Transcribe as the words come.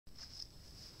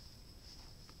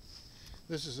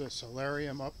This is a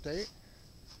Solarium update.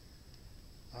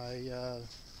 I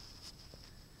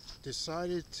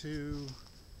decided to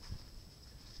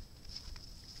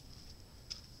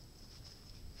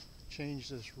change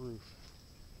this roof.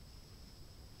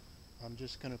 I'm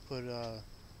just going to put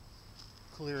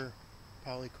clear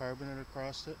polycarbonate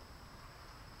across it.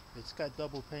 It's got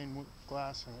double pane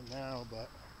glass in it now, but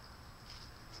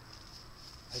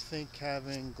I think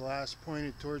having glass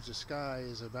pointed towards the sky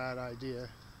is a bad idea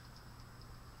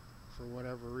for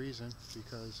whatever reason,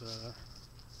 because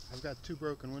I've got 2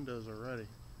 broken windows already.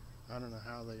 I don't know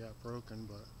how they got broken,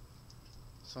 but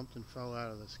something fell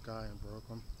out of the sky and broke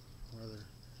them, whether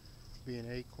it be an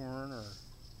acorn or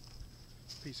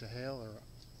a piece of hail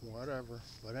or whatever.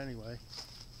 But anyway,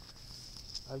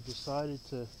 I've decided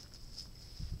to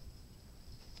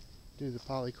do the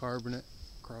polycarbonate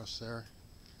across there.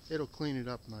 It'll clean it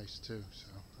up nice too, so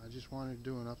I just wanted to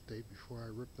do an update before I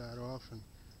rip that off and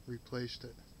replaced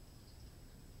it.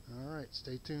 Alright,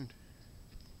 stay tuned.